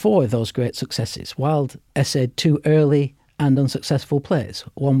 years before those great successes. Wilde essayed two early and unsuccessful plays.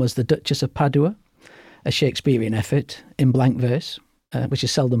 One was The Duchess of Padua, a Shakespearean effort in blank verse, which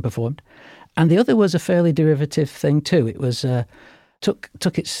is seldom performed. And the other was a fairly derivative thing too. It was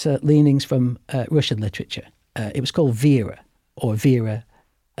took its leanings from Russian literature. It was called Vera, or Vera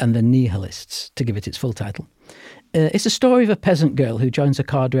and the Nihilists, to give it its full title. It's a story of a peasant girl who joins a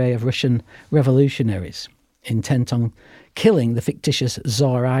cadre of Russian revolutionaries intent on killing the fictitious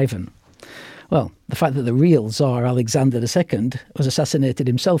Tsar Ivan. Well, the fact that the real Tsar Alexander II was assassinated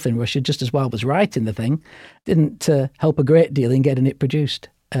himself in Russia just as Wilde was writing the thing didn't help a great deal in getting it produced.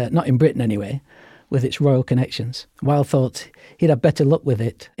 Not in Britain anyway, with its royal connections. Wilde thought he'd have better luck with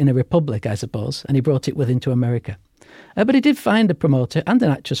it in a republic, I suppose, and he brought it with him to America. But he did find a promoter and an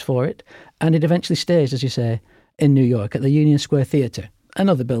actress for it, and it eventually staged, as you say, in New York at the Union Square Theatre,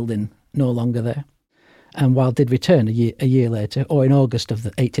 another building no longer there. And Wilde did return a year later, or in August of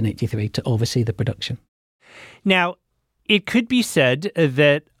 1883, to oversee the production. Now, it could be said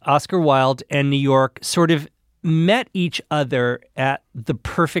that Oscar Wilde and New York sort of met each other at the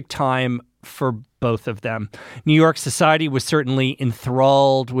perfect time for both of them. New York society was certainly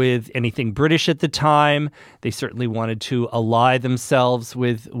enthralled with anything British at the time. They certainly wanted to ally themselves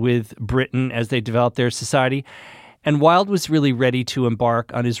with Britain as they developed their society. And Wilde was really ready to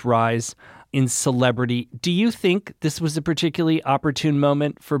embark on his rise in celebrity. Do you think this was a particularly opportune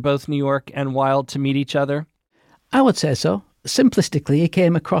moment for both New York and Wilde to meet each other? I would say so. Simplistically, he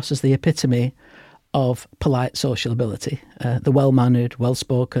came across as the epitome of polite sociability, the well-mannered,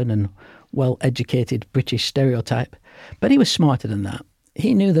 well-spoken and well-educated British stereotype. But he was smarter than that.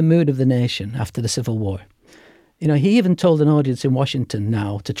 He knew the mood of the nation after the Civil War. You know, he even told an audience in Washington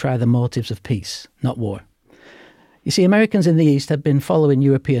now to try the motives of peace, not war. You see, Americans in the East had been following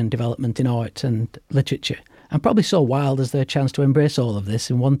European development in art and literature, and probably saw Wilde as their chance to embrace all of this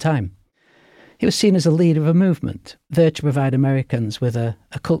in one time. He was seen as a leader of a movement, there to provide Americans with a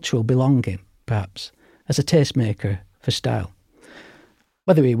cultural belonging, perhaps, as a tastemaker for style.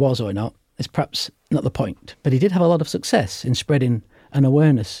 Whether he was or not is perhaps not the point, but he did have a lot of success in spreading an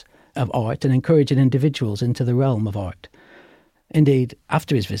awareness of art and encouraging individuals into the realm of art. Indeed,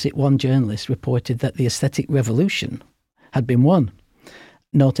 after his visit, one journalist reported that the aesthetic revolution had been won,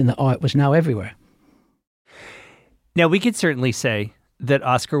 noting that art was now everywhere. Now, we could certainly say that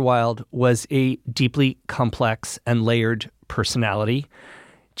Oscar Wilde was a deeply complex and layered personality.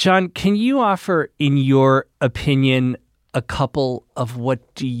 John, can you offer, in your opinion, a couple of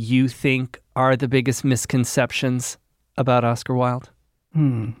what do you think are the biggest misconceptions about Oscar Wilde?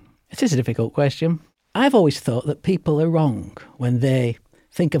 It is a difficult question. I've always thought that people are wrong when they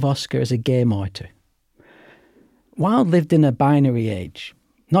think of Oscar as a gay martyr. Wilde lived in a binary age,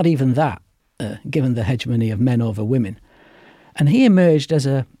 not even that, given the hegemony of men over women. And he emerged as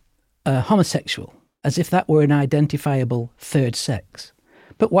a homosexual, as if that were an identifiable third sex.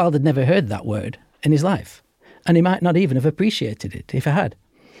 But Wilde had never heard that word in his life, and he might not even have appreciated it if he had.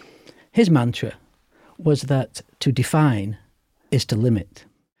 His mantra was that to define is to limit.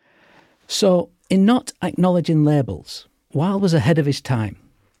 So, in not acknowledging labels, Wilde was ahead of his time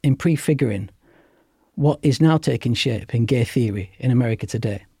in prefiguring what is now taking shape in gay theory in America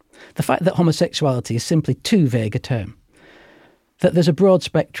today. The fact that homosexuality is simply too vague a term, that there's a broad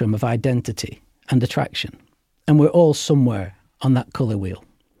spectrum of identity and attraction, and we're all somewhere on that colour wheel.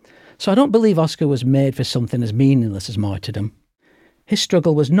 So I don't believe Oscar was made for something as meaningless as martyrdom. His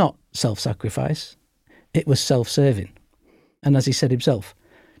struggle was not self-sacrifice, it was self-serving. And as he said himself,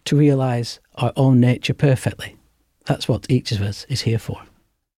 to realise our own nature perfectly. That's what each of us is here for.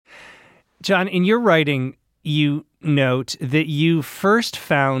 John, in your writing, you note that you first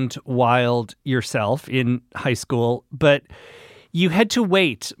found Wilde yourself in high school, but you had to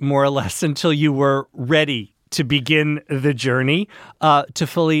wait more or less until you were ready to begin the journey to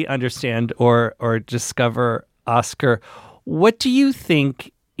fully understand or discover Oscar. What do you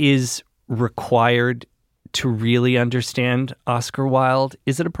think is required to really understand Oscar Wilde?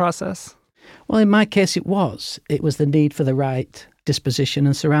 Is it a process? Well, in my case, it was. It was the need for the right disposition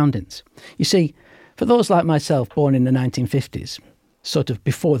and surroundings. You see, for those like myself born in the 1950s, sort of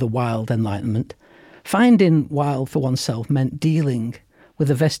before the Wilde Enlightenment, finding Wilde for oneself meant dealing with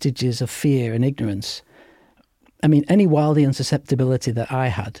the vestiges of fear and ignorance. I mean, any Wildean susceptibility that I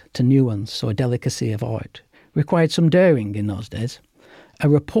had to nuance or delicacy of art required some daring in those days. A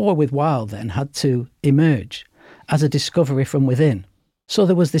rapport with Wilde then had to emerge as a discovery from within. So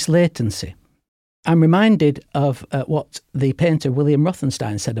there was this latency. I'm reminded of what the painter William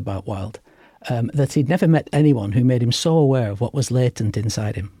Rothenstein said about Wilde, that he'd never met anyone who made him so aware of what was latent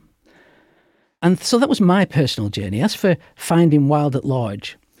inside him. And so that was my personal journey. As for finding Wilde at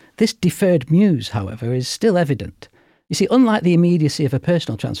large, this deferred muse, however, is still evident. You see, unlike the immediacy of a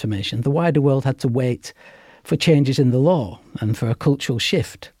personal transformation, the wider world had to wait for changes in the law and for a cultural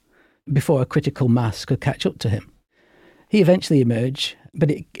shift before a critical mass could catch up to him. He eventually emerged, but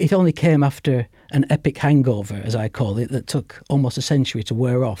it only came after an epic hangover, as I call it, that took almost a century to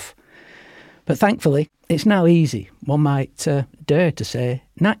wear off. But thankfully, it's now easy, one might dare to say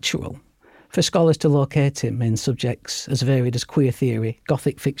natural, for scholars to locate him in subjects as varied as queer theory,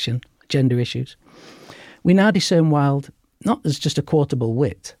 Gothic fiction, gender issues. We now discern Wilde not as just a quotable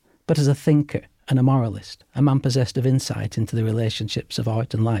wit, but as a thinker and a moralist, a man possessed of insight into the relationships of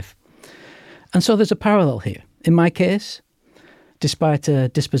art and life. And so there's a parallel here. In my case, despite a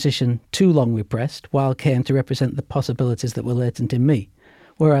disposition too long repressed, Wilde came to represent the possibilities that were latent in me,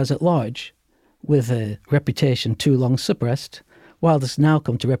 whereas at large, with a reputation too long suppressed, Wilde has now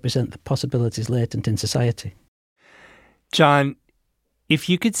come to represent the possibilities latent in society. John, if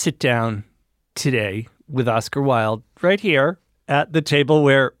you could sit down today with Oscar Wilde right here at the table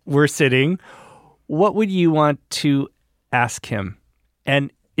where we're sitting, what would you want to ask him?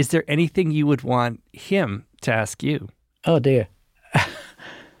 And is there anything you would want him to ask you? Oh, dear.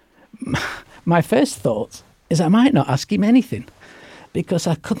 My first thought is I might not ask him anything because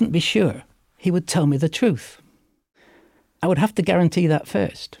I couldn't be sure he would tell me the truth. I would have to guarantee that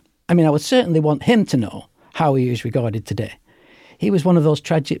first. I mean, I would certainly want him to know how he is regarded today. He was one of those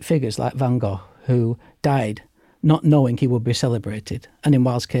tragic figures like Van Gogh who died not knowing he would be celebrated, and in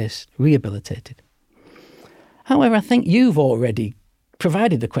Wilde's case, rehabilitated. However, I think you've already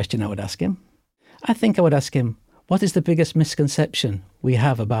provided the question I would ask him. I think I would ask him, what is the biggest misconception we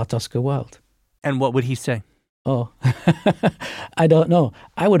have about Oscar Wilde? And what would he say? Oh, I don't know.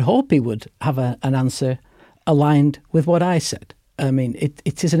 I would hope he would have an answer aligned with what I said. I mean,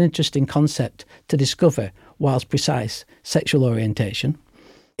 it is an interesting concept to discover Wilde's precise sexual orientation.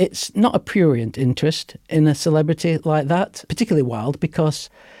 It's not a prurient interest in a celebrity like that, particularly Wilde, because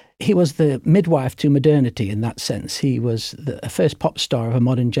he was the midwife to modernity in that sense. He was the first pop star of a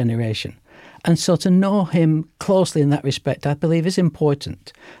modern generation. And so to know him closely in that respect, I believe, is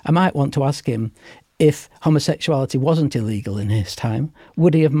important. I might want to ask him if homosexuality wasn't illegal in his time,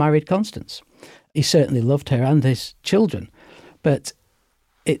 would he have married Constance? He certainly loved her and his children. But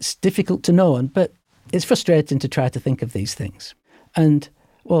it's difficult to know, but it's frustrating to try to think of these things. And,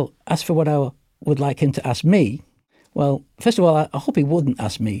 well, as for what I would like him to ask me, well, first of all, I hope he wouldn't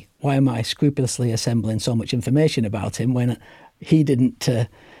ask me, why am I scrupulously assembling so much information about him when he didn't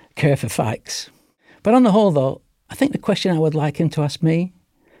care for facts? But on the whole, though, I think the question I would like him to ask me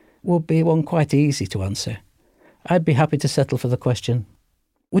would be one quite easy to answer. I'd be happy to settle for the question,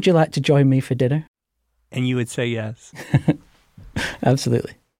 would you like to join me for dinner? And you would say yes.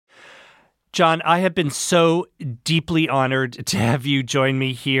 Absolutely. John, I have been so deeply honored to have you join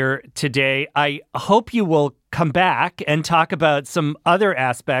me here today. I hope you will come back and talk about some other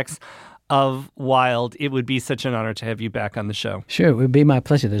aspects of Wilde. It would be such an honor to have you back on the show. Sure, it would be my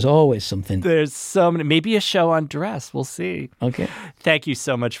pleasure. There's always something. There's so many. Maybe a show on dress. We'll see. Okay. Thank you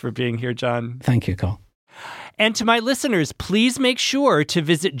so much for being here, John. Thank you, Carl. And to my listeners, please make sure to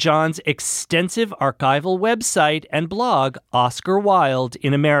visit John's extensive archival website and blog, Oscar Wilde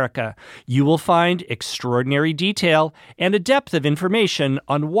in America. You will find extraordinary detail and a depth of information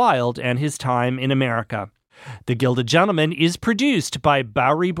on Wilde and his time in America. The Gilded Gentleman is produced by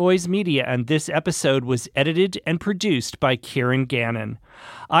Bowery Boys Media, and this episode was edited and produced by Kieran Gannon.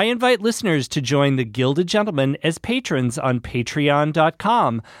 I invite listeners to join the Gilded Gentleman as patrons on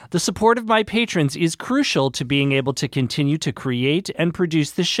Patreon.com. The support of my patrons is crucial to being able to continue to create and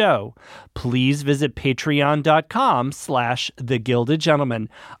produce the show. Please visit Patreon.com/The Gilded Gentleman.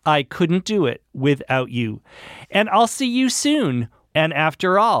 I couldn't do it without you. And I'll see you soon. And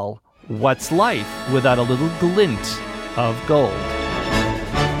after all, what's life without a little glint of gold?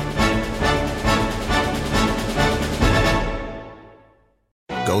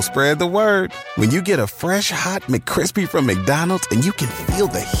 go spread the word. When you get a fresh hot McCrispy from McDonald's and you can feel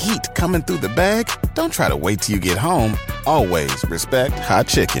the heat coming through the bag, don't try to wait till you get home. Always respect hot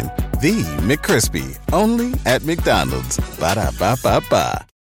chicken. The McCrispy, only at McDonald's. Ba-da-ba-ba-ba.